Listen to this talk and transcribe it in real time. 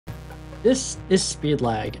This is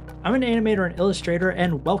speedlag. I'm an animator and illustrator,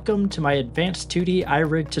 and welcome to my advanced 2D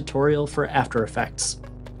iRig tutorial for After Effects.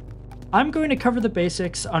 I'm going to cover the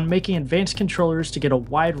basics on making advanced controllers to get a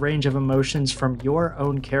wide range of emotions from your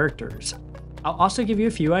own characters. I'll also give you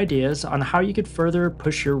a few ideas on how you could further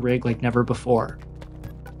push your rig like never before.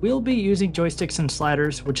 We'll be using Joysticks and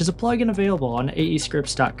Sliders, which is a plugin available on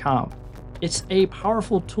aescripts.com. It's a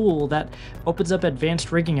powerful tool that opens up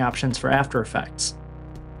advanced rigging options for After Effects.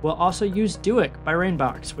 We'll also use DuIk by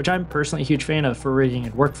Rainbox, which I'm personally a huge fan of for rigging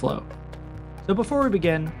and workflow. So before we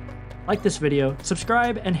begin, like this video,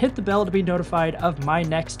 subscribe, and hit the bell to be notified of my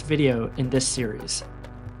next video in this series.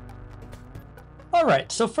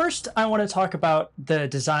 Alright, so first I want to talk about the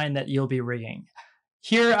design that you'll be rigging.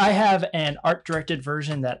 Here I have an art-directed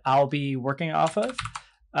version that I'll be working off of.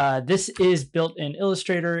 This is built in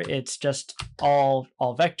Illustrator. It's just all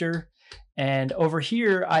vector. And over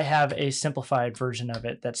here, I have a simplified version of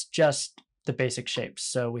it that's just the basic shapes.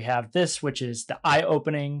 So we have this, which is the eye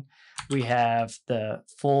opening. We have the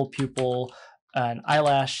full pupil, an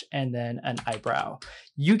eyelash, and then an eyebrow.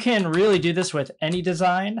 You can really do this with any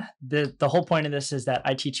design. The whole point of this is that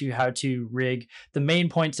I teach you how to rig the main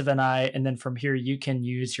points of an eye, and then from here, you can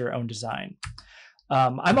use your own design.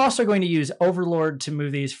 I'm also going to use Overlord to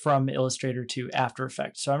move these from Illustrator to After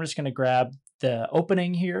Effects. So I'm just going to grab the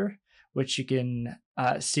opening here, which you can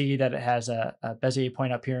see that it has a Bezier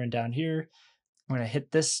point up here and down here. I'm going to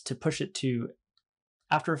hit this to push it to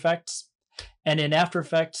After Effects. And in After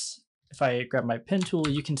Effects, if I grab my pen tool,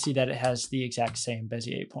 you can see that it has the exact same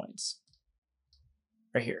Bezier points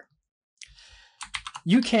right here.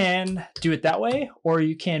 You can do it that way, or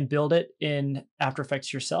you can build it in After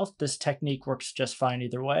Effects yourself. This technique works just fine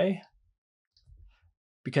either way,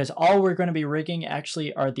 because all we're going to be rigging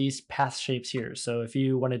actually are these path shapes here. So if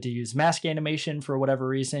you wanted to use mask animation for whatever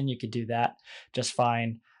reason, you could do that just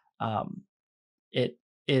fine. It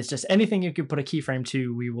is just anything you could put a keyframe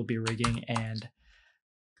to, we will be rigging, and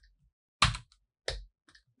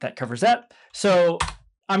that covers that. So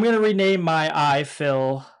I'm going to rename my eye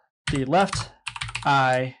fill the left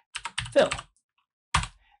eye fill.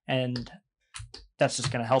 And that's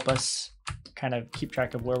just going to help us kind of keep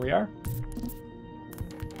track of where we are.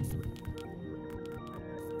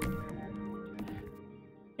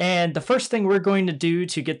 And the first thing we're going to do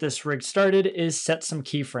to get this rig started is set some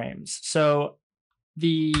keyframes. So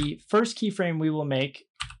the first keyframe we will make,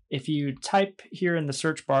 if you type here in the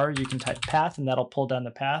search bar, you can type path and that'll pull down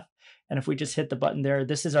the path. And if we just hit the button there,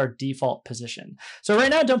 this is our default position. So right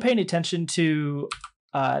now, don't pay any attention to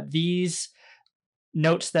these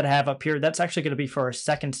notes that I have up here. That's actually going to be for our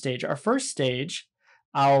second stage. Our first stage,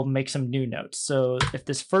 I'll make some new notes. So if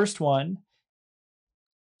this first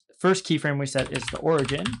keyframe we set is the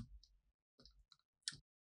origin.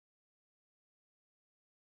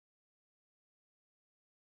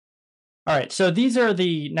 All right, so these are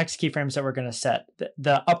the next keyframes that we're going to set.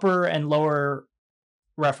 The upper and lower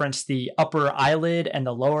reference the upper eyelid and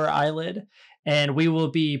the lower eyelid. And we will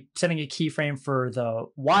be setting a keyframe for the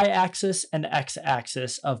y-axis and the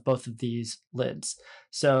x-axis of both of these lids.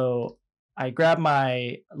 So I grab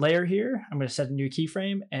my layer here. I'm going to set a new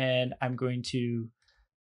keyframe, and I'm going to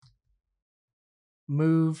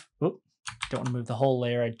move, don't want to move the whole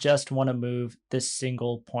layer. I just want to move this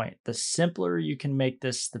single point. The simpler you can make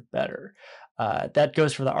this, the better. That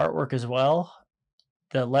goes for the artwork as well.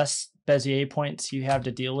 The less Bezier points you have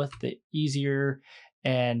to deal with, the easier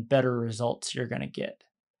and better results you're going to get.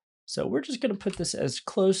 So we're just going to put this as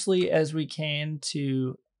closely as we can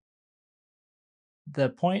to the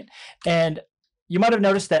point. And you might have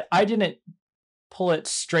noticed that I didn't pull it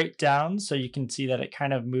straight down, so you can see that it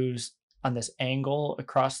kind of moves on this angle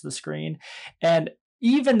across the screen. And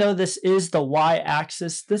even though this is the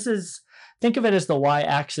y-axis, think of it as the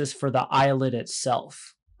y-axis for the eyelid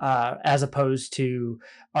itself, as opposed to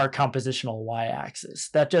our compositional y-axis.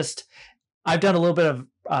 I've done a little bit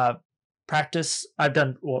of practice. I've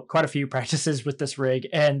done quite a few practices with this rig,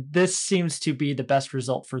 and this seems to be the best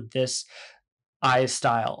result for this eye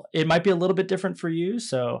style. It might be a little bit different for you,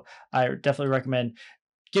 so I definitely recommend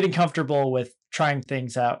getting comfortable with trying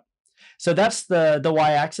things out. So that's the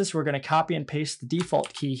y-axis. We're going to copy and paste the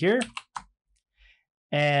default key here.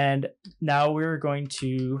 And now we're going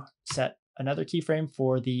to set another keyframe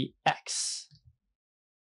for the X.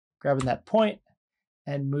 Grabbing that point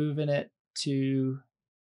and moving it to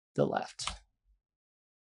the left.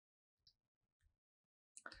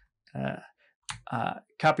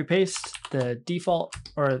 Copy paste the default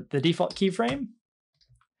keyframe.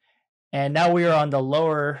 And now we are on the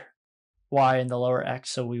lower Y and the lower X,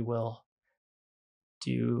 so we will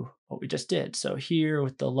do what we just did. So here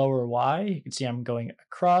with the lower Y, you can see I'm going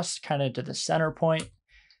across kind of to the center point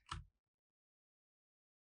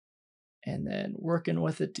and then working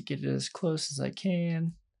with it to get it as close as I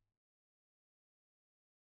can.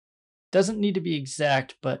 Doesn't need to be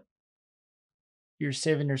exact, but you're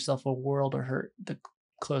saving yourself a world of hurt the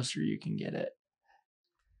closer you can get it.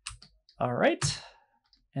 All right.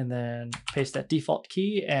 And then paste that default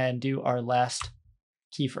key and do our last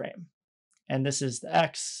keyframe. And this is the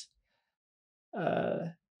X.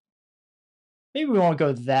 Maybe we won't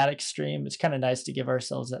go that extreme. It's kind of nice to give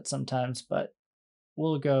ourselves that sometimes, but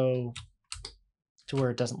we'll go to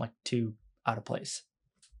where it doesn't look too out of place.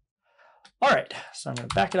 All right, so I'm going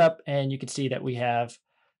to back it up, and you can see that we have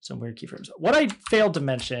some weird keyframes. What I failed to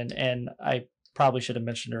mention, and I probably should have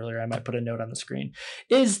mentioned earlier, I might put a note on the screen,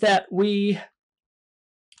 is that we're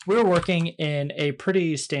working in a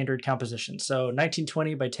pretty standard composition. So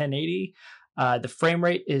 1920 by 1080. The frame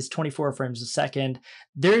rate is 24 frames a second.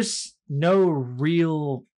 There's no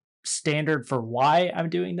real standard for why I'm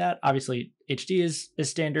doing that. Obviously, HD is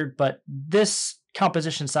standard, but this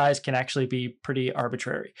composition size can actually be pretty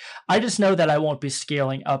arbitrary. I just know that I won't be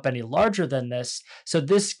scaling up any larger than this. So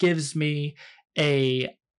this gives me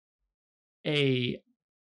a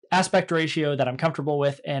aspect ratio that I'm comfortable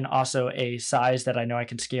with, and also a size that I know I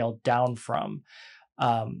can scale down from.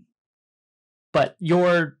 But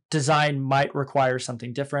your design might require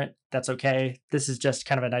something different. That's okay. This is just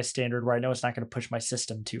kind of a nice standard where I know it's not going to push my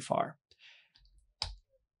system too far.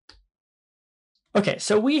 Okay,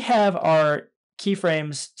 so we have our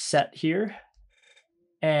keyframes set here.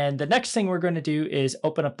 And the next thing we're going to do is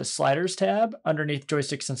open up the sliders tab. Underneath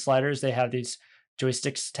joysticks and sliders, they have these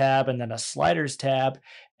joysticks tab and then a sliders tab.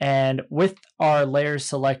 And with our layers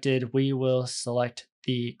selected, we will select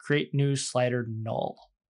the create new slider null.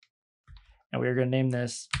 And we're going to name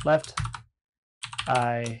this left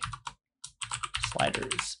eye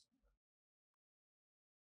sliders.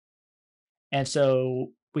 And so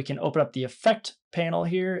we can open up the effect panel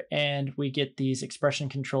here, and we get these expression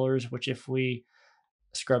controllers, which if we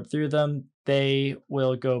scrub through them, they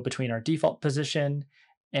will go between our default position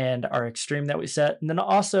and our extreme that we set, and then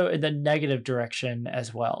also in the negative direction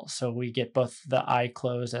as well. So we get both the eye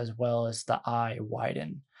close as well as the eye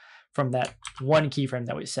widen from that one keyframe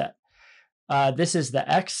that we set. This is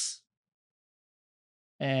the X.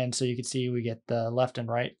 And so you can see we get the left and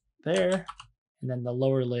right there. And then the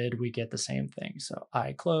lower lid, we get the same thing. So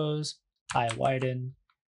eye close, eye widen,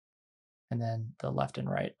 and then the left and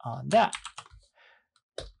right on that.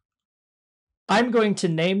 I'm going to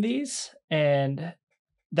name these, and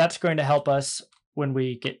that's going to help us when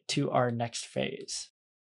we get to our next phase.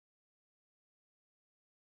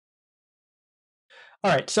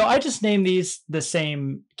 All right, so I just named these the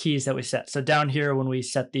same keys that we set. So down here, when we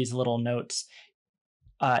set these little notes,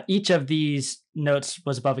 each of these notes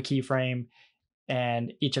was above a keyframe,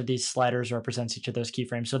 and each of these sliders represents each of those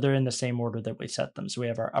keyframes. So they're in the same order that we set them. So we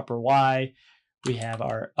have our upper Y, we have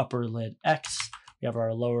our upper lid X, we have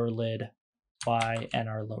our lower lid Y, and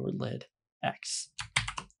our lower lid X.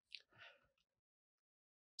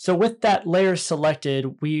 So with that layer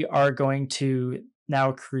selected, we are going to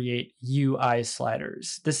now create UI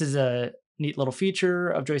sliders. This is a neat little feature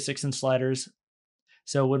of joysticks and sliders.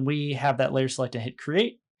 So when we have that layer selected and hit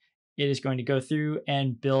create, it is going to go through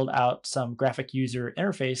and build out some graphic user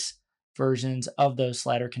interface versions of those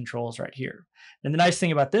slider controls right here. And the nice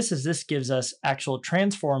thing about this is this gives us actual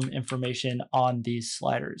transform information on these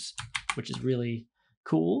sliders, which is really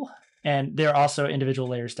cool. And there are also individual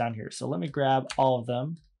layers down here. So let me grab all of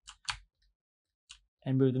them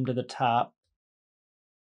and move them to the top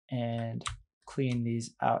and clean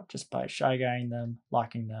these out just by shy guying them,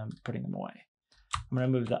 locking them, putting them away. I'm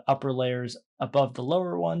going to move the upper layers above the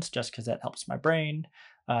lower ones just because that helps my brain.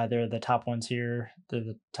 They're the top ones here. They're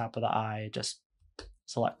the top of the eye. Just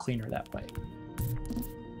it's a lot cleaner that way.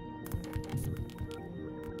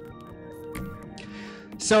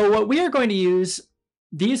 So what we are going to use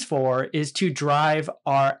these for is to drive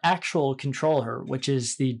our actual controller, which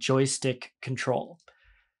is the joystick control.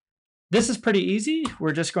 This is pretty easy.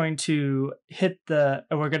 We're just going to we're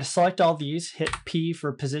going to select all these, hit P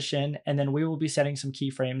for position, and then we will be setting some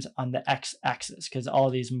keyframes on the X axis because all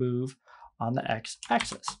of these move on the X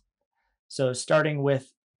axis. So starting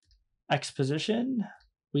with X position,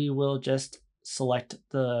 we will just select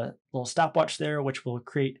the little stopwatch there, which will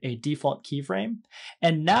create a default keyframe.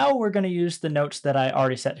 And now we're going to use the notes that I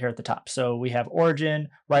already set here at the top. So we have origin,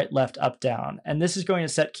 right, left, up, down. And this is going to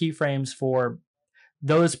set keyframes for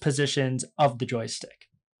those positions of the joystick.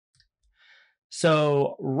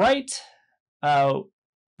 So right,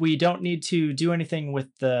 we don't need to do anything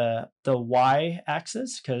with the Y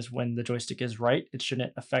axis, because when the joystick is right, it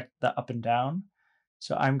shouldn't affect the up and down.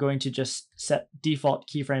 So I'm going to just set default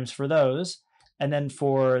keyframes for those. And then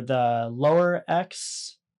for the lower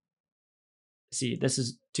X, see, this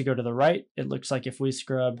is to go to the right. It looks like if we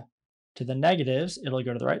scrub to the negatives, it'll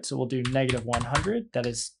go to the right. So we'll do -100. That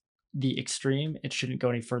is the extreme. It shouldn't go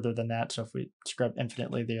any further than that. So if we scrub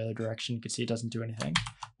infinitely the other direction, you can see it doesn't do anything.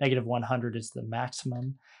 -100 is the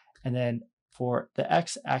maximum. And then for the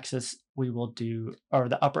X axis, we will do, or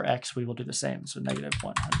the upper X, we will do the same. So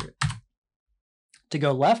 -100. To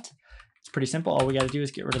go left, it's pretty simple. All we got to do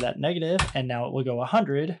is get rid of that negative, and now it will go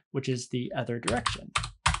 100, which is the other direction.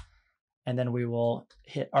 And then we will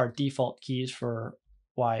hit our default keys for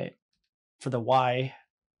the Y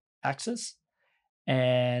axis.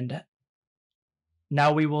 And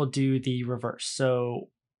now we will do the reverse.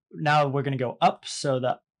 So now we're going to go up, so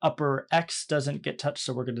the upper X doesn't get touched,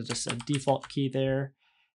 so we're going to just set default key there.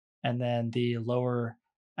 And then the lower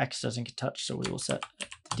X doesn't get touched, so we will set the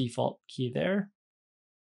default key there.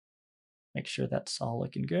 Make sure that's all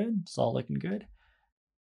looking good. It's all looking good.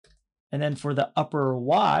 And then for the upper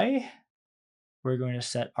Y, we're going to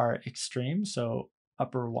set our extreme. So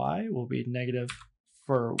upper Y will be negative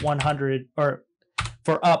for 100, or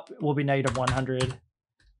for up will be -100.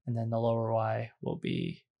 And then the lower Y will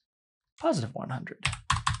be +100.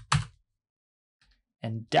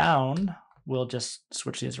 And down, we'll just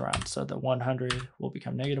switch these around. So the 100 will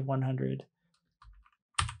become -100.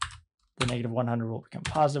 The -100 will become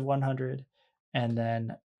 +100, and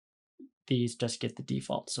then these just get the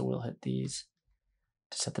default. So we'll hit these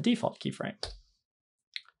to set the default keyframe.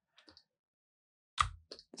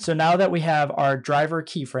 So now that we have our driver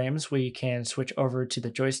keyframes, we can switch over to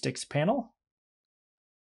the joysticks panel,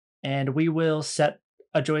 and we will set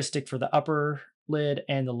a joystick for the upper lid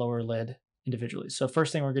and the lower lid individually. So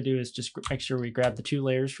first thing we're going to do is just make sure we grab the 2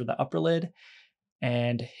 layers for the upper lid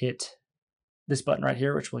and hit this button right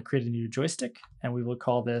here, which will create a new joystick, and we will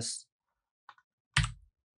call this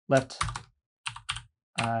left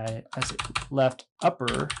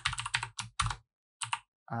upper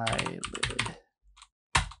eyelid.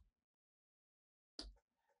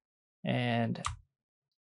 And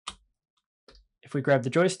if we grab the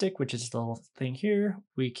joystick, which is the little thing here,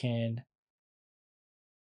 we can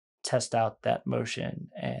test out that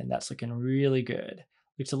motion, and that's looking really good.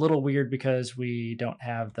 It's a little weird because we don't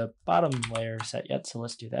have the bottom layer set yet, so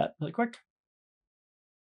let's do that really quick.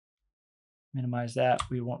 Minimize that.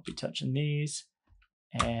 We won't be touching these.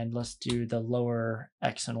 And let's do the lower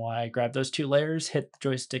X and Y. Grab those 2 layers, hit the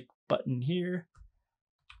joystick button here,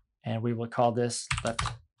 and we will call this left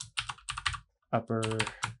upper,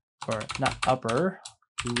 or not upper,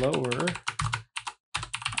 lower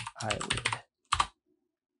eyelid.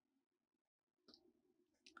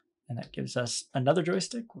 And that gives us another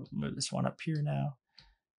joystick. We'll move this one up here now.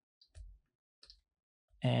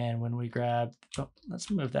 And when we grab, oh, let's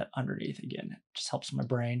move that underneath again. It just helps my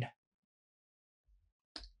brain.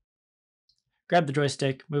 Grab the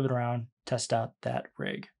joystick, move it around, test out that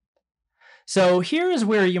rig. So here is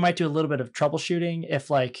where you might do a little bit of troubleshooting. If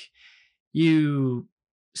like you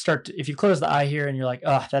if you close the eye here and you're like,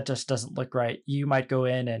 oh, that just doesn't look right, you might go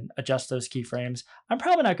in and adjust those keyframes. I'm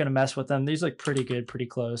probably not going to mess with them. These look pretty good, pretty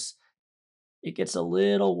close. It gets a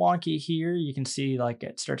little wonky here. You can see like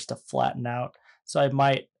it starts to flatten out. So I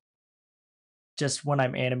might just, when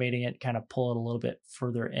I'm animating it, kind of pull it a little bit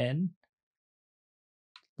further in.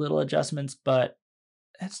 Little adjustments, but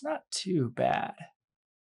it's not too bad.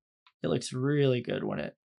 It looks really good when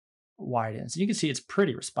it widens. You can see it's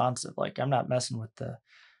pretty responsive. Like I'm not messing with the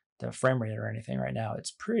frame rate or anything right now.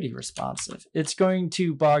 It's pretty responsive. It's going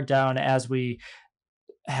to bog down as we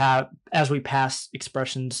pass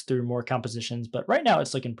expressions through more compositions, but right now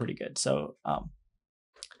it's looking pretty good. So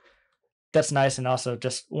that's nice. And also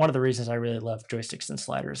just one of the reasons I really love joysticks and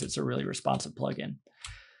sliders. It's a really responsive plugin.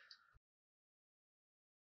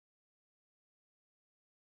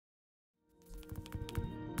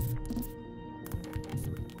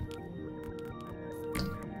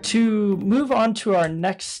 To move on to our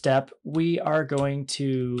next step, we are going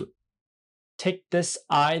to take this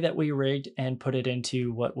eye that we rigged and put it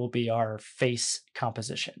into what will be our face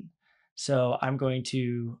composition. So I'm going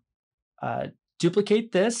to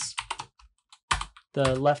duplicate this,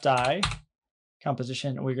 the left eye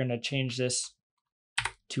composition, and we're going to change this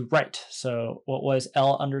to right. So what was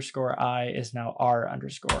L_I is now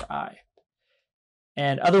R_I.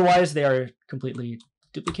 And otherwise they are completely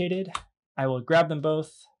duplicated. I will grab them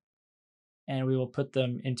both and we will put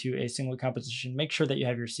them into a single composition. Make sure that you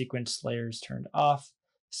have your sequence layers turned off,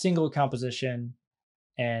 single composition,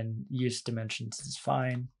 and use dimensions is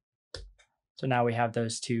fine. So now we have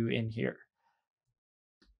those two in here.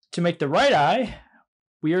 To make the right eye,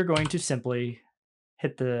 we are going to simply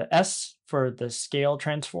hit the S for the scale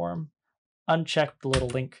transform, uncheck the little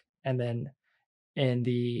link, and then in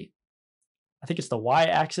the, I think it's the Y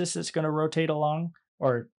axis it's going to rotate along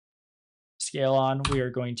or scale on, we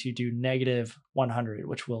are going to do -100,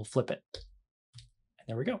 which will flip it. And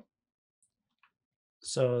there we go.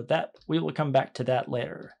 So that we will come back to that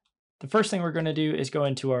later. The first thing we're going to do is go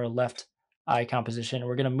into our left eye composition.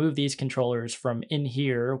 We're going to move these controllers from in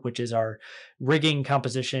here, which is our rigging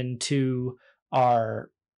composition, to our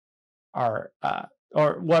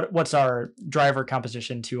what's our driver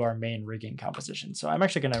composition to our main rigging composition. So I'm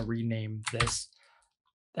actually going to rename this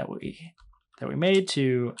that we made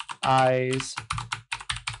to eyes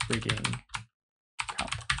rigging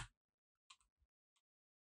comp.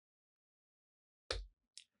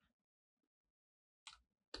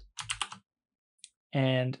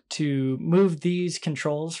 And to move these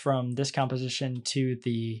controls from this composition to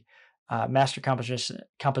the master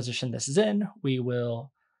composition this is in, we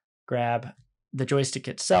will grab the joystick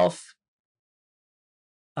itself.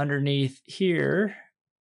 Underneath here,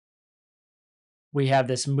 we have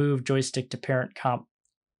this move joystick to parent comp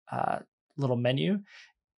little menu.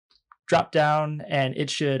 Drop down and it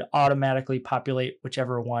should automatically populate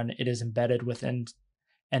whichever one it is embedded within,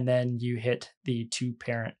 and then you hit the to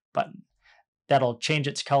parent button. That'll change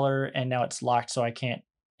its color, and now it's locked, so I can't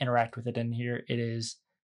interact with it in here. It is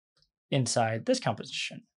inside this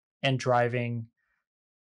composition and driving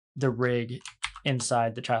the rig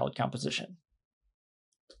inside the child composition.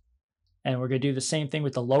 And we're going to do the same thing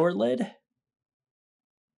with the lower lid.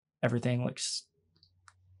 Everything looks,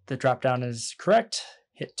 the drop down is correct.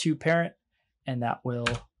 Hit to parent, and that will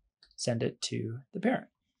send it to the parent.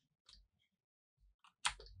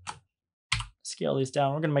 Scale these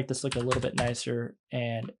down. We're going to make this look a little bit nicer,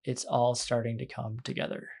 and it's all starting to come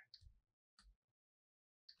together.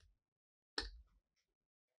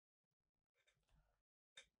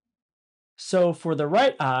 So for the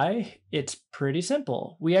right eye, it's pretty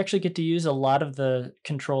simple. We actually get to use a lot of the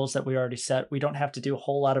controls that we already set. We don't have to do a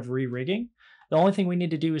whole lot of re-rigging. The only thing we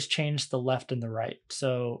need to do is change the left and the right.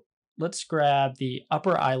 So let's grab the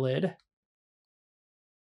upper eyelid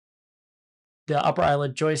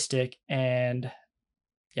joystick, and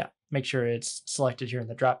make sure it's selected here in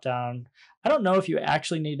the drop down. I don't know if you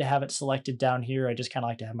actually need to have it selected down here. I just kind of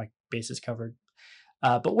like to have my bases covered.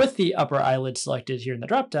 But with the upper eyelid selected here in the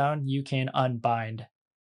drop down, you can unbind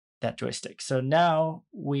that joystick. So now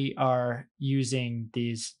we are using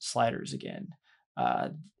these sliders again.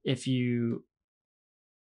 If you,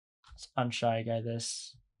 let's unshy guy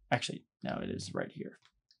this. Actually, no, it is right here.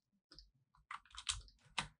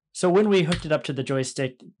 So when we hooked it up to the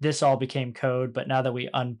joystick, this all became code, but now that we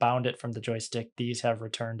unbound it from the joystick, these have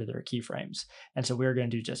returned to their keyframes. And so we're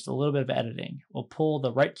going to do just a little bit of editing. We'll pull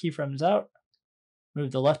the right keyframes out,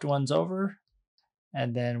 move the left ones over,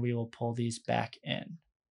 and then we will pull these back in.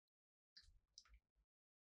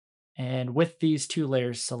 And with these two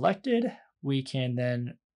layers selected, we can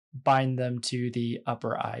then bind them to the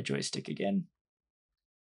upper eye joystick again.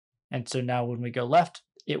 And so now when we go left,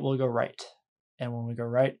 it will go right. And when we go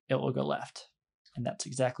right, it will go left. And that's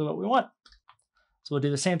exactly what we want. So we'll do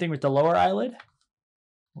the same thing with the lower eyelid.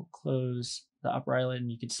 We'll close the upper eyelid,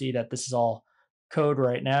 and you can see that this is all code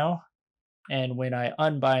right now. And when I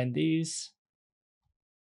unbind these,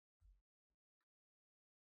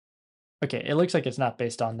 okay, it looks like it's not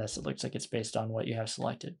based on this. It looks like it's based on what you have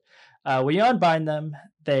selected. When you unbind them,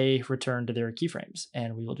 they return to their keyframes,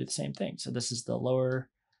 and we will do the same thing. So this is the lower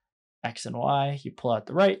X and Y. You pull out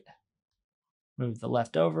the right, move the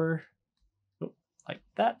left over like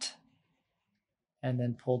that, and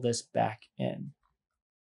then pull this back in.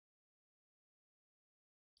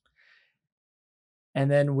 And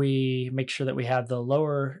then we make sure that we have the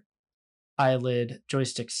lower eyelid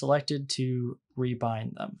joystick selected to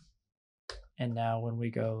rebind them. And now when we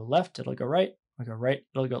go left, it'll go right. We go right,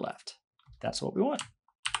 it'll go left. That's what we want.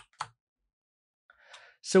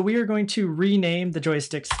 So we are going to rename the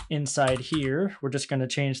joysticks inside here. We're just going to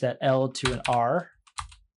change that L to an R.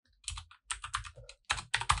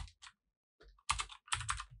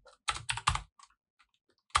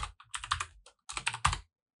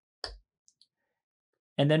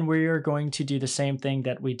 And then we are going to do the same thing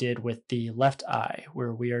that we did with the left eye,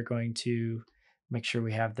 where we are going to make sure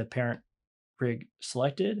we have the parent rig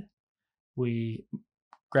selected. We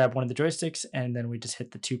grab one of the joysticks, and then we just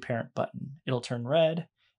hit the to parent button. It'll turn red,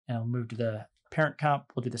 and it'll move to the parent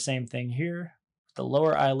comp. We'll do the same thing here. The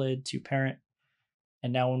lower eyelid to parent.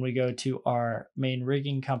 And now when we go to our main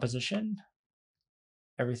rigging composition,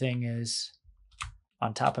 everything is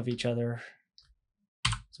on top of each other.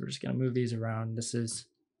 So we're just going to move these around. This is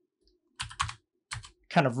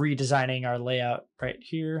kind of redesigning our layout right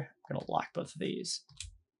here. I'm going to lock both of these.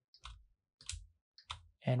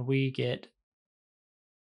 And we get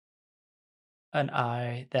an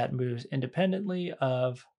eye that moves independently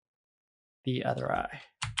of the other eye.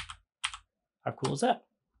 How cool is that?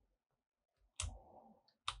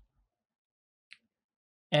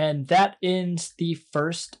 And that ends the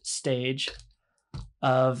first stage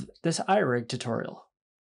of this iRig tutorial.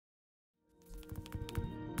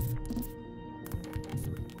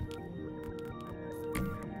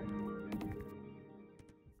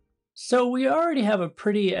 So we already have a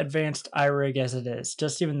pretty advanced iRig as it is.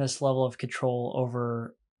 Just even this level of control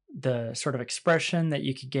over the sort of expression that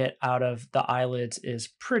you could get out of the eyelids is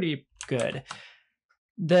pretty good.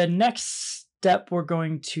 The next step we're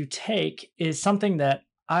going to take is something that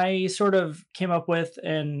I sort of came up with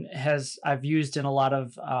and I've used in a lot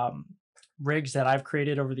of rigs that I've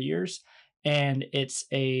created over the years. And it's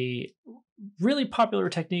a really popular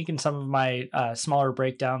technique in some of my smaller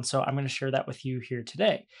breakdowns. So I'm going to share that with you here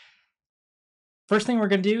today. First thing we're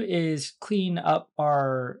going to do is clean up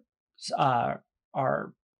our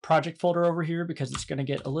project folder over here because it's going to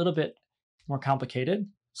get a little bit more complicated.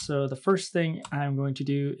 So the first thing I'm going to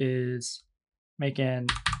do is make an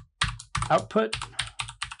output.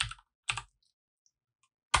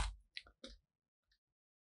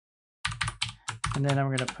 And then I'm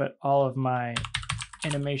going to put all of my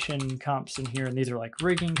animation comps in here. And these are like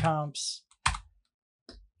rigging comps.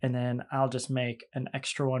 And then I'll just make an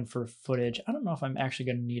extra one for footage. I don't know if I'm actually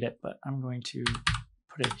going to need it, but I'm going to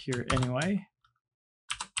put it here anyway.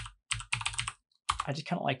 I just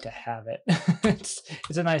kind of like to have it.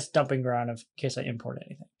 It's a nice dumping ground in case I import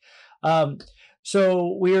anything.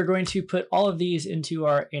 So we are going to put all of these into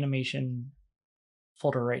our animation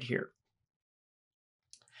folder right here.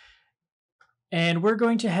 And we're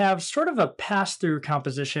going to have sort of a pass-through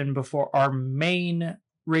composition before our main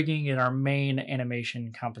rigging and our main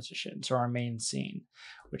animation composition, so our main scene,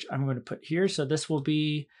 which I'm going to put here. So this will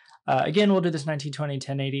be, again, we'll do this 1920,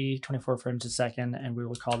 1080, 24 frames a second, and we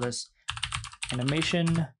will call this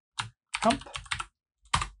animation comp.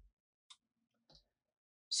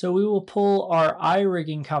 So we will pull our eye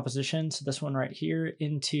rigging composition, so this one right here,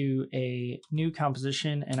 into a new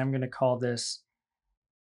composition, and I'm going to call this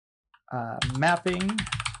mapping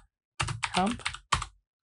comp.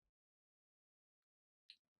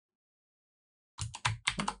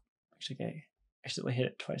 Actually, I accidentally hit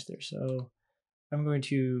it twice there, so I'm going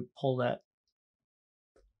to pull that.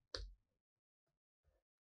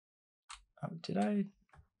 Oh, did I?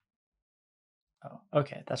 Oh,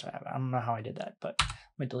 okay, that's what happened. I don't know how I did that, but let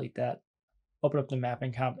me delete that. Open up the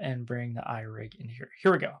mapping comp and bring the iRig in here.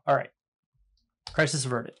 Here we go. All right, crisis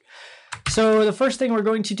averted. So the first thing we're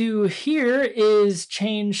going to do here is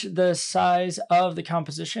change the size of the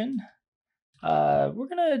composition. We're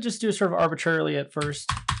gonna just do it sort of arbitrarily at first,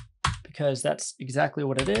 because that's exactly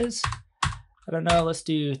what it is. I don't know, let's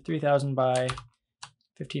do 3000 by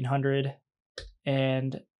 1500,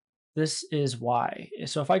 and this is Y.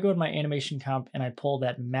 So if I go to my animation comp and I pull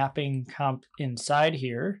that mapping comp inside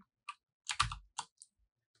here,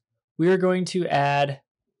 we are going to add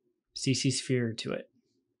CC Sphere to it.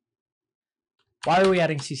 Why are we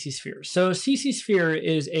adding CC Sphere? So CC Sphere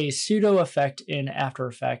is a pseudo effect in After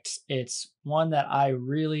Effects. It's one that I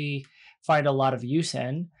really find a lot of use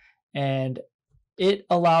in, and it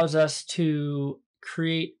allows us to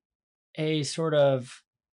create a sort of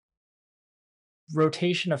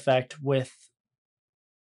rotation effect with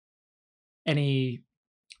any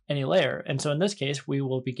layer. And so in this case, we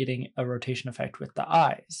will be getting a rotation effect with the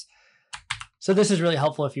eyes. So this is really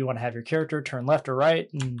helpful if you want to have your character turn left or right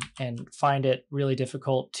and find it really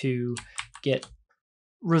difficult to get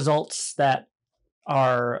results that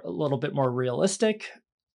are a little bit more realistic.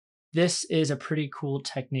 This is a pretty cool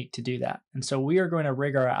technique to do that. And so we are going to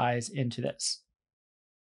rig our eyes into this.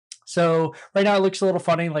 So right now it looks a little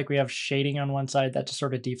funny, like we have shading on one side that just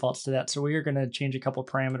sort of defaults to that. So we are going to change a couple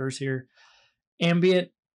parameters here.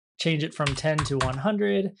 Ambient, change it from 10 to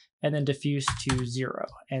 100, and then diffuse to 0.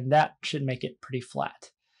 And that should make it pretty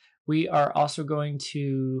flat. We are also going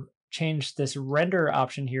to change this render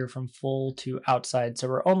option here from full to outside. So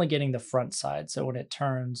we're only getting the front side. So when it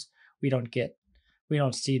turns, we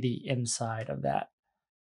don't see the inside of that.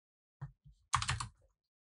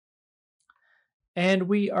 And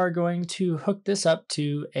we are going to hook this up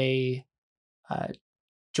to a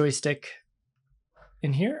joystick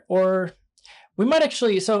in here, or we might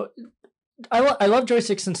actually, so I love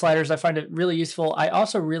joysticks and sliders. I find it really useful. I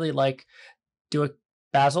also really like DuIk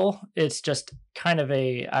Bassel. It's just kind of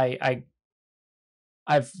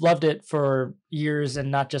I've loved it for years,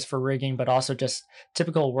 and not just for rigging, but also just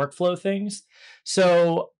typical workflow things.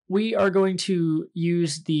 So we are going to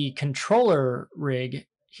use the controller rig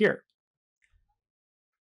here.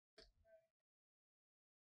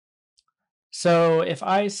 So if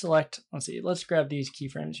I select, let's see, let's grab these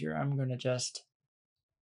keyframes here. I'm going to just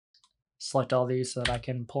select all these so that I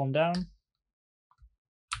can pull them down.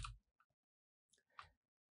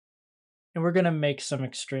 And we're going to make some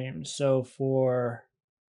extremes. So we're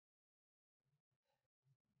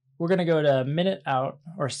going to go to minute out,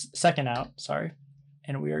 or second out, sorry.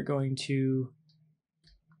 And we are going to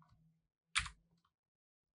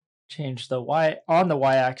change the Y. On the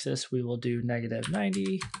Y axis, we will do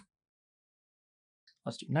 -90.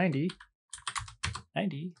 Let's do 90,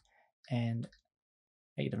 90, and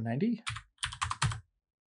 -90.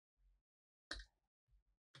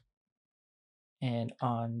 And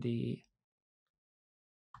on the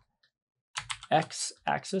X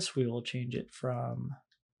axis, we will change it from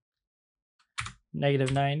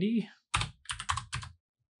 -90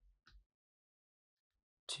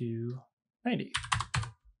 to 90.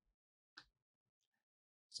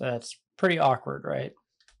 So that's pretty awkward, right?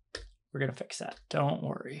 We're going to fix that. Don't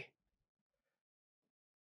worry.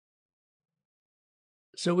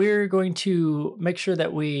 So we're going to make sure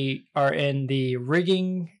that we are in the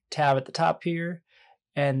rigging tab at the top here,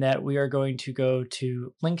 and that we are going to go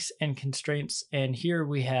to links and constraints. And here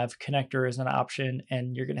we have connector as an option,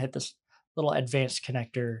 and you're going to hit this little advanced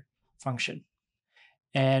connector function.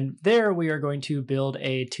 And there we are going to build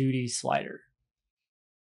a 2D slider.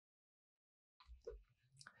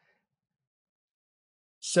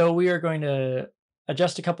 So we are going to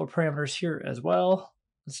adjust a couple of parameters here as well.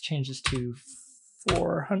 Let's change this to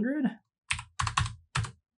 400.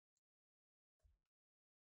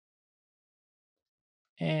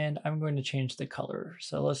 And I'm going to change the color.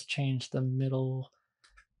 So let's change the middle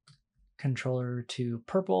controller to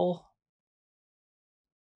purple.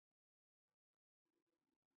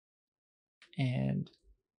 And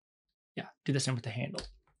yeah, do the same with the handle.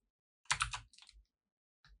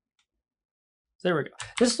 There we go.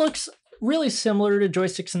 This looks really similar to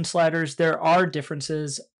joysticks and sliders. There are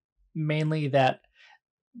differences, mainly that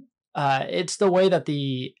it's the way that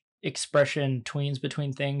the expression tweens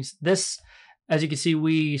between things. This, as you can see,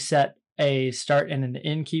 we set a start and an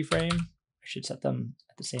end keyframe. I should set them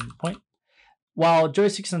at the same point. While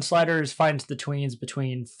joysticks and sliders finds the tweens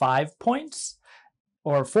between 5 points,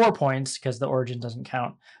 or 4 points, because the origin doesn't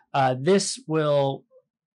count, this will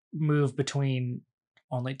move between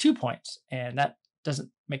only 2 points, and that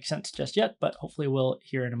doesn't make sense just yet, but hopefully we'll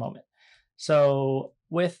hear in a moment. So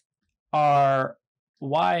with our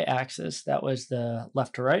Y axis, that was the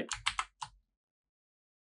left to right,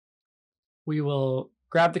 we will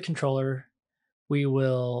grab the controller, we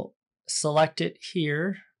will select it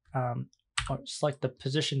here, or select the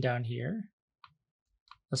position down here.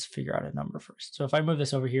 Let's figure out a number first. So if I move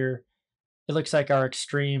this over here, it looks like our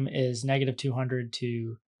extreme is -200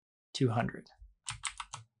 to 200.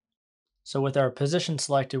 So with our position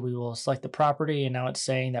selected, we will select the property, and now it's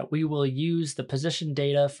saying that we will use the position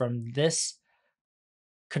data from this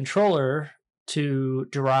controller to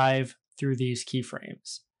derive through these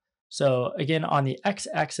keyframes. So again, on the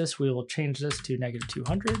X-axis, we will change this to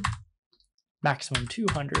 -200, maximum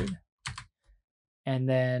 200, and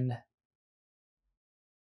then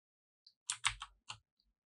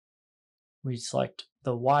we select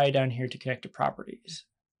the Y down here to connect to properties.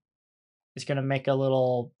 It's going to make a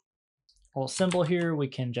little symbol here. We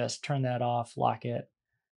can just turn that off, lock it.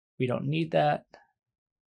 We don't need that.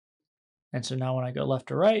 And so now when I go left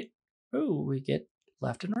to right, ooh, we get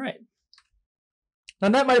left and right. Now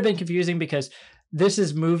that might have been confusing because this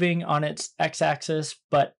is moving on its x-axis,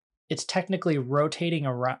 but it's technically rotating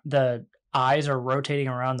around, the eyes are rotating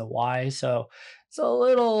around the Y. So it's a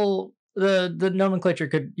little, the nomenclature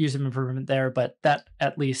could use some improvement there, but that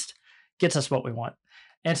at least gets us what we want.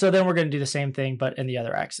 And so then we're going to do the same thing, but in the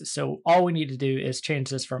other axis. So all we need to do is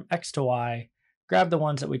change this from X to Y, grab the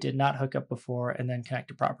ones that we did not hook up before, and then connect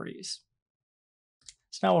to properties.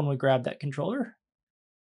 So now when we grab that controller,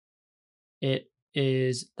 it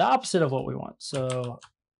is the opposite of what we want. So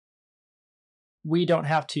we don't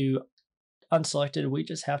have to unselect it. We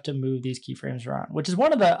just have to move these keyframes around, which is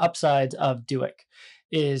one of the upsides of DuIk,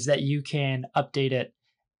 is that you can update it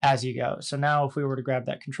as you go. So now if we were to grab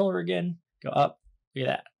that controller again, go up, look at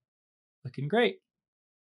that, looking great.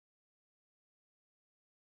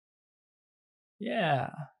 Yeah.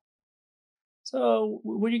 So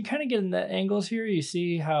when you kind of get in the angles here, you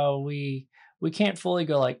see how we we can't fully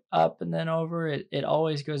go like up and then over. It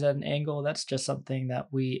always goes at an angle. That's just something that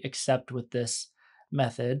we accept with this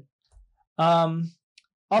method.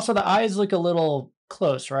 Also, the eyes look a little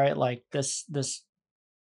close, right? Like this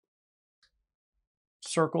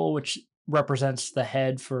circle, which represents the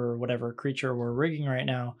head for whatever creature we're rigging right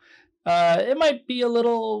now. It might be a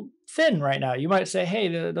little thin right now. You might say,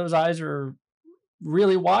 hey, those eyes are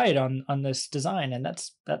really wide on this design, and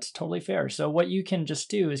that's totally fair. So what you can just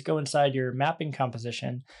do is go inside your mapping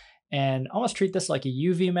composition and almost treat this like a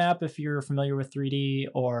UV map if you're familiar with 3D,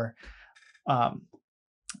 or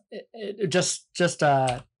just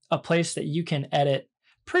a place that you can edit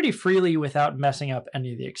pretty freely without messing up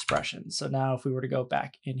any of the expressions. So now if we were to go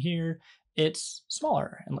back in here, it's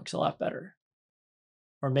smaller and looks a lot better,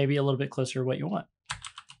 or maybe a little bit closer to what you want.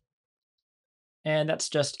 And that's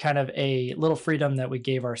just kind of a little freedom that we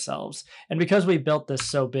gave ourselves. And because we built this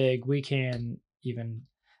so big, we can even,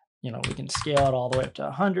 we can scale it all the way up to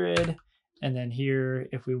 100. And then here,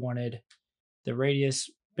 if we wanted the radius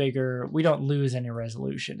bigger, we don't lose any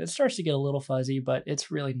resolution. It starts to get a little fuzzy, but it's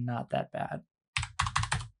really not that bad.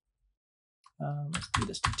 Let's do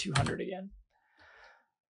this to 200 again.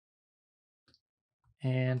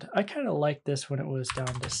 And I kind of like this when it was down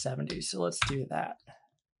to 70. So let's do that.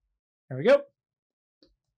 There we go.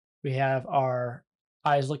 We have our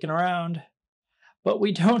eyes looking around, but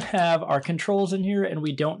we don't have our controls in here, and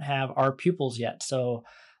we don't have our pupils yet. So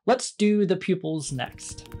let's do the pupils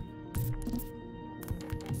next.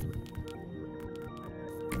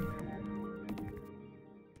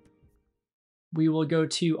 We will go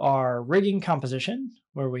to our rigging composition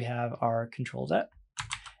where we have our controls at.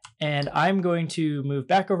 And I'm going to move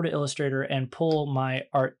back over to Illustrator and pull my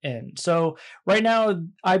art in. So right now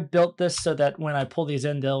I built this so that when I pull these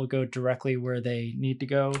in, they'll go directly where they need to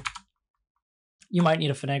go. You might need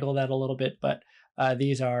to finagle that a little bit, but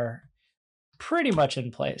these are pretty much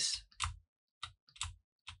in place.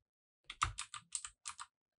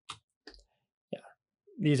 Yeah,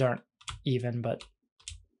 these aren't even, but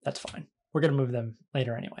that's fine. We're going to move them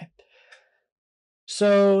later anyway.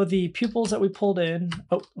 So the pupils that we pulled in,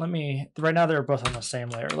 right now they're both on the same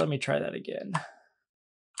layer. Let me try that again.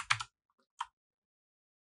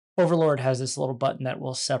 Overlord has this little button that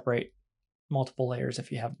will separate multiple layers if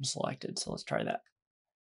you have them selected. So let's try that.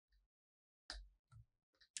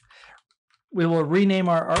 We will rename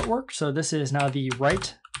our artwork. So this is now the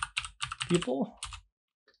right pupil,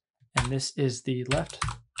 and this is the left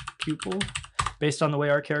pupil. Based on the way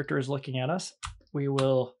our character is looking at us, we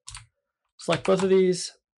will select both of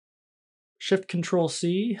these,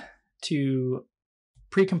 Shift-Control-C to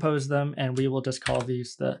pre-compose them, and we will just call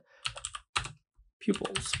these the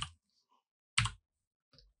pupils.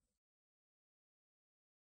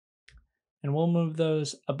 And we'll move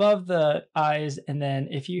those above the eyes, and then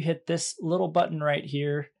if you hit this little button right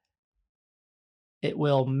here, it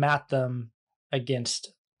will mat them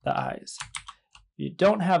against the eyes. If you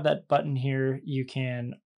don't have that button here, you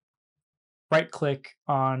can right-click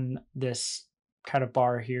on this kind of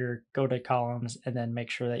bar here, go to columns, and then make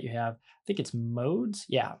sure that you have, I think it's modes?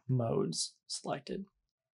 Yeah, modes selected.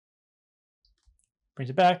 Brings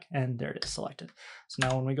it back, and there it is selected. So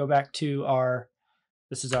now when we go back to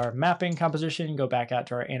this is our mapping composition, go back out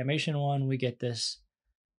to our animation one, we get this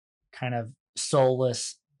kind of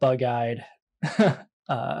soulless, bug-eyed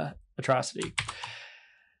atrocity.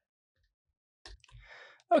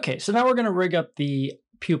 Okay, so now we're going to rig up the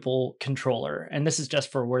pupil controller, and this is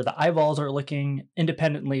just for where the eyeballs are looking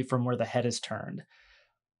independently from where the head is turned.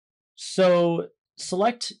 So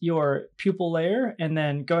select your pupil layer and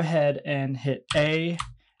then go ahead and hit A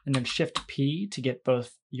and then Shift P to get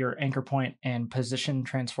both your anchor point and position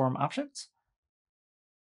transform options.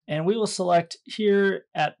 And we will select here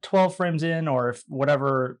at 12 frames in, or if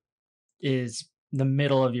whatever is the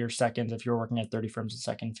middle of your seconds, if you're working at 30 frames a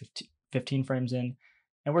second, 15 frames in,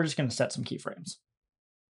 and we're just going to set some keyframes.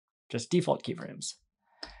 Just default keyframes.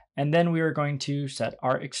 And then we are going to set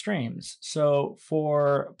our extremes. So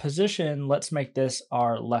for position, let's make this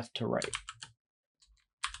our left to right.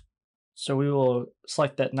 So we will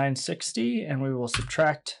select that 960 and we will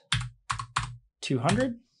subtract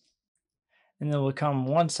 200. And then we'll come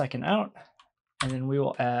 1 second out and then we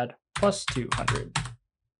will add plus 200.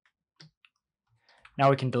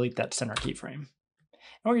 Now we can delete that center keyframe. And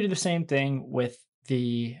we're going to do the same thing with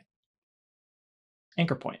the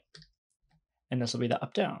anchor point, and this will be the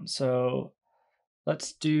up down. So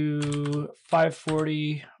let's do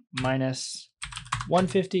 540 minus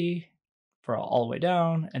 150 for all the way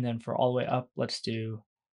down, and then for all the way up, let's do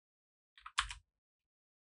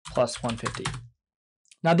plus 150.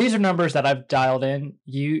 Now these are numbers that I've dialed in.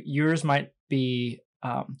 Yours might be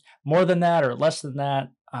more than that or less than that,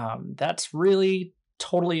 that's really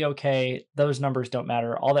totally okay. Those numbers don't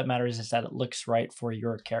matter. All that matters is that it looks right for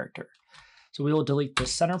your character. So we will delete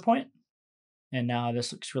this center point. And now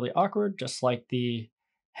this looks really awkward, just like the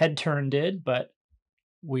head turn did, but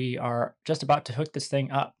we are just about to hook this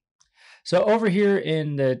thing up. So over here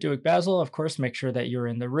in the DuIk Bassel, of course, make sure that you're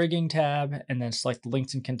in the rigging tab and then select the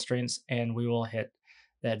links and constraints, and we will hit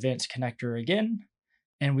the advanced connector again,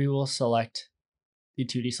 and we will select the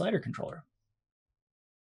 2D slider controller.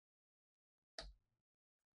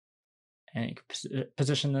 And you can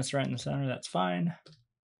position this right in the center, that's fine.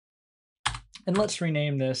 And let's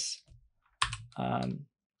rename this.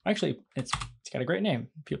 Actually, it's got a great name,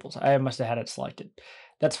 pupils. I must have had it selected.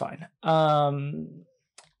 That's fine.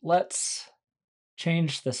 Let's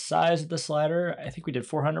change the size of the slider. I think we did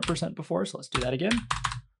 400% before, so let's do that again.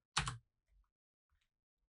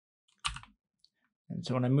 And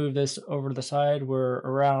so when I move this over to the side, we're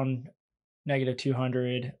around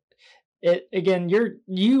 -200. Again,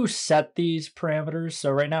 you set these parameters. So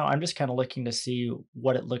right now I'm just kind of looking to see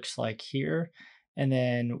what it looks like here, and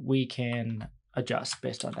then we can adjust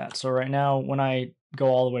based on that. So right now, when I go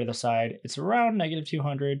all the way to the side, it's around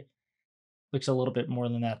 -200. Looks a little bit more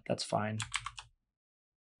than that. That's fine.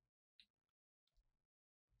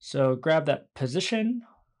 So grab that position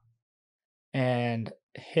and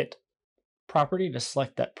hit property to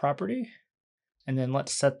select that property. And then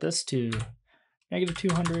let's set this to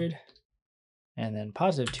 -200 and then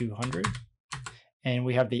 +200. And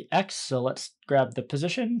we have the X, so let's grab the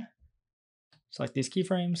position, select these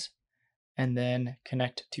keyframes, and then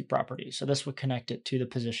connect to property. So this will connect it to the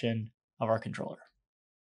position of our controller.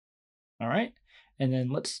 All right, and then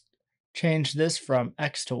let's change this from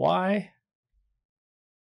X to Y.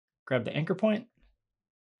 Grab the anchor point,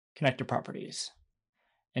 connect to properties.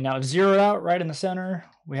 And now it's zeroed out right in the center.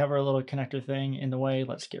 We have our little connector thing in the way.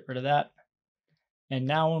 Let's get rid of that. And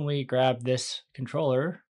now when we grab this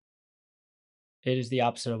controller, it is the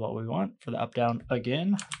opposite of what we want for the up down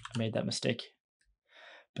again. I made that mistake,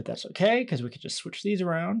 but that's okay because we could just switch these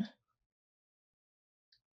around.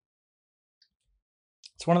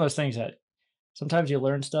 It's one of those things that sometimes you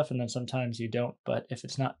learn stuff and then sometimes you don't, but if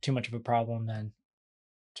it's not too much of a problem, then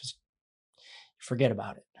just forget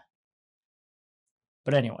about it.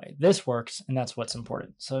 But anyway, this works, and that's what's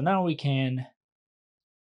important. So now we can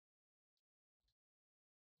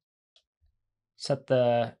set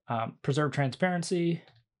the preserve transparency,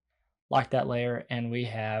 lock that layer, and we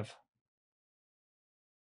have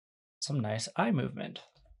some nice eye movement.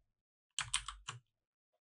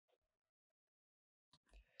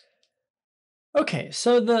 Okay,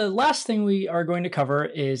 so the last thing we are going to cover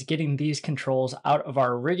is getting these controls out of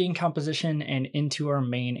our rigging composition and into our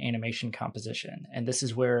main animation composition. And this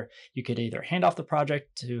is where you could either hand off the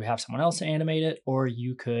project to have someone else animate it, or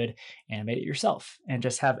you could animate it yourself and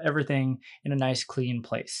just have everything in a nice clean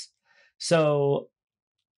place. So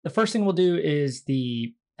the first thing we'll do is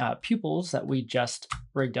the pupils that we just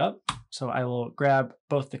rigged up. So I will grab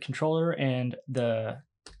both the controller and the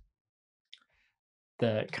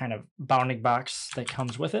kind of bounding box that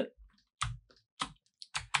comes with it.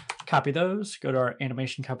 Copy those, go to our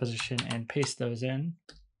animation composition and paste those in.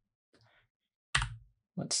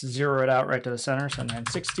 Let's zero it out right to the center. So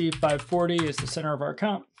 960, 540 is the center of our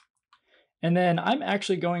comp. And then I'm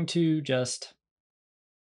actually going to just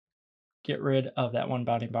get rid of that one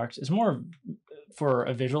bounding box. It's more for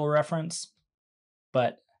a visual reference,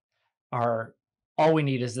 but all we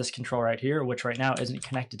need is this control right here, which right now isn't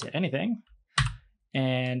connected to anything.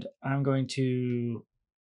 And I'm going to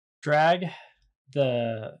drag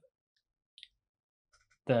the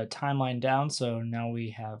timeline down. So now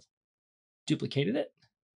we have duplicated it.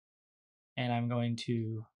 And I'm going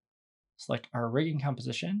to select our rigging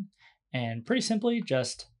composition and pretty simply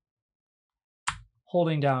just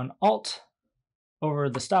holding down Alt over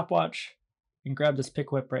the stopwatch and grab this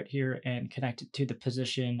pick whip right here and connect it to the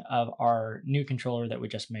position of our new controller that we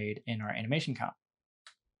just made in our animation comp.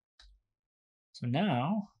 So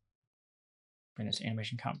now, bring this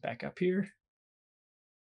animation comp back up here.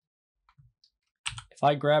 If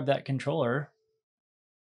I grab that controller,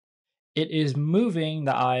 it is moving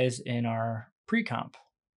the eyes in our pre-comp,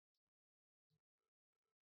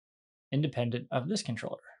 independent of this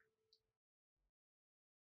controller.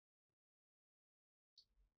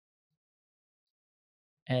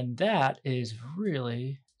 And that is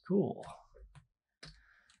really cool.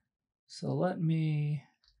 So let me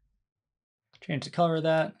change the color of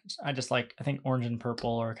that. I think orange and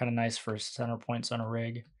purple are kind of nice for center points on a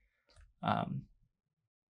rig. Actually,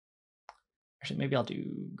 maybe I'll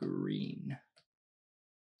do green.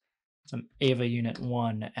 Some Ava Unit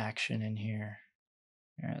 1 action in here.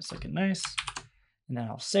 Yeah, it's looking nice. And then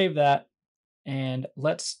I'll save that. And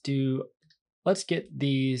let's get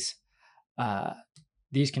these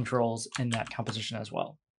controls in that composition as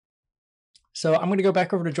well. So I'm going to go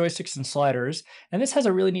back over to joysticks and sliders, and this has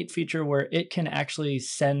a really neat feature where it can actually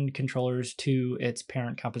send controllers to its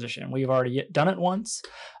parent composition. We've already done it once,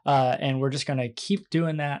 and we're just going to keep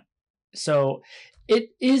doing that. So it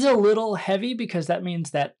is a little heavy because that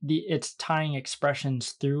means that it's tying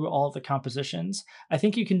expressions through all the compositions. I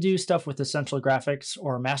think you can do stuff with essential graphics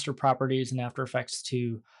or master properties in After Effects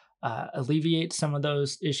to alleviate some of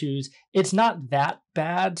those issues. It's not that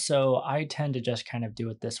bad, so I tend to just kind of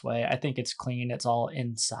do it this way. I think it's clean. It's all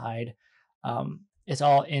inside. It's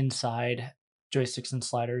all inside joysticks and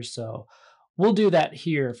sliders, so we'll do that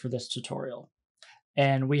here for this tutorial.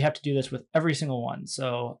 And we have to do this with every single one.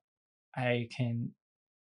 So I can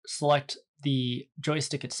select the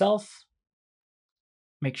joystick itself,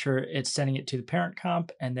 make sure it's sending it to the parent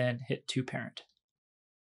comp, and then hit to parent.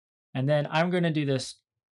 And then I'm going to do this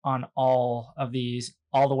on all of these,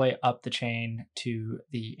 all the way up the chain to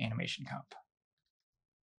the animation comp.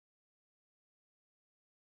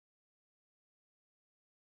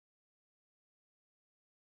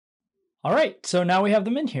 All right, so now we have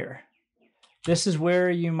them in here. This is where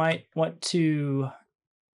you might want to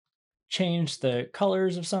change the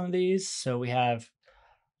colors of some of these. So we have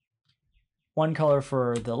one color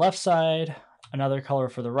for the left side, another color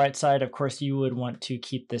for the right side. Of course, you would want to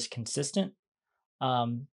keep this consistent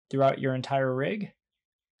throughout your entire rig.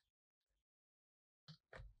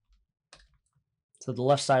 So the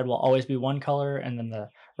left side will always be one color, and then the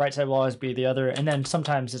right side will always be the other. And then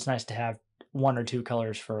sometimes it's nice to have one or two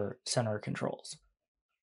colors for center controls.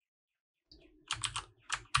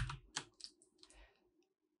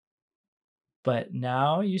 But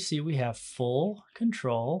now you see we have full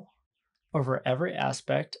control over every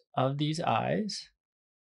aspect of these eyes.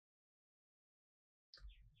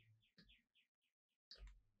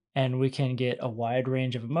 And we can get a wide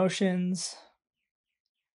range of emotions,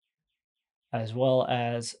 as well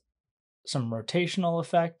as some rotational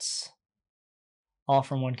effects, all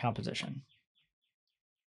from one composition.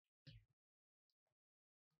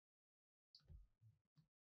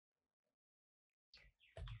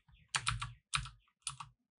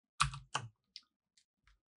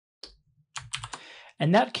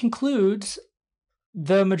 And that concludes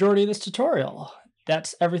the majority of this tutorial.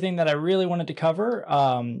 That's everything that I really wanted to cover.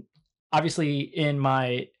 Obviously, in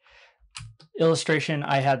my illustration,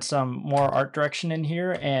 I had some more art direction in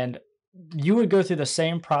here, and you would go through the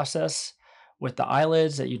same process with the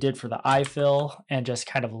eyelids that you did for the eye fill and just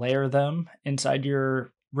kind of layer them inside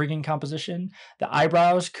your rigging composition. The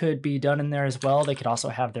eyebrows could be done in there as well. They could also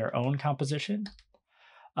have their own composition.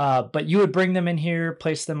 But you would bring them in here,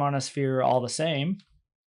 place them on a sphere all the same.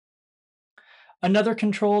 Another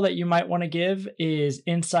control that you might want to give is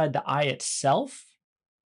inside the eye itself.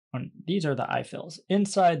 These are the eye fills.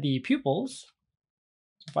 Inside the pupils,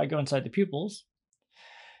 if I go inside the pupils,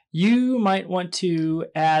 you might want to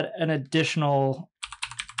add an additional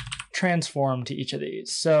transform to each of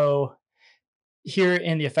these. So here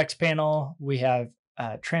in the effects panel, we have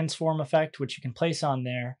a transform effect, which you can place on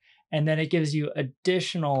there, and then it gives you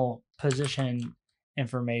additional position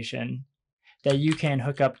information that you can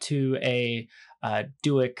hook up to a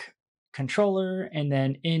DuIk controller, and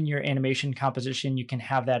then in your animation composition, you can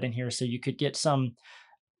have that in here. So you could get some,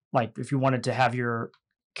 like if you wanted to have your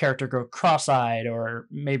character go cross-eyed, or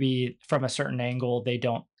maybe from a certain angle, they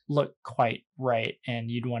don't look quite right,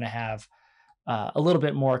 and you'd want to have a little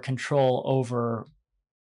bit more control over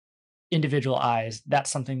individual eyes.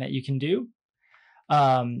 That's something that you can do.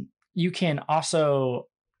 You can also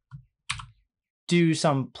do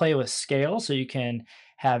some play with scale, so you can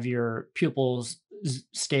have your pupils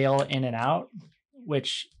scale in and out,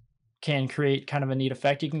 which can create kind of a neat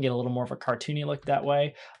effect. You can get a little more of a cartoony look that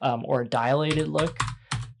way, or a dilated look.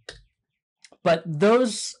 But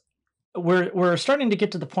those, we're starting to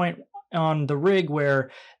get to the point on the rig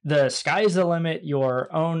where the sky is the limit,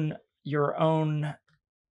 your own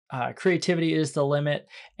creativity is the limit,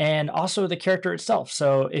 and also the character itself.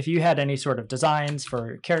 So if you had any sort of designs for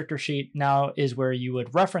your character sheet, now is where you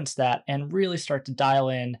would reference that and really start to dial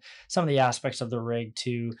in some of the aspects of the rig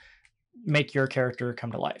to make your character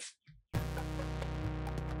come to life.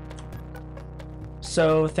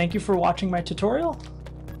 So thank you for watching my tutorial.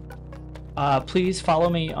 Please follow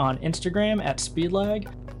me on Instagram at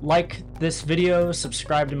speedlag. Like this video,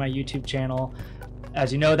 subscribe to my YouTube channel.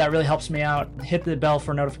 As you know, that really helps me out. Hit the bell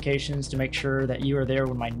for notifications to make sure that you are there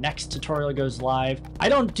when my next tutorial goes live. I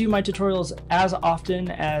don't do my tutorials as often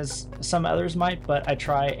as some others might, but I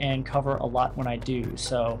try and cover a lot when I do.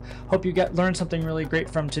 So hope you learned something really great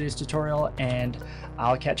from today's tutorial, and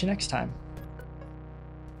I'll catch you next time.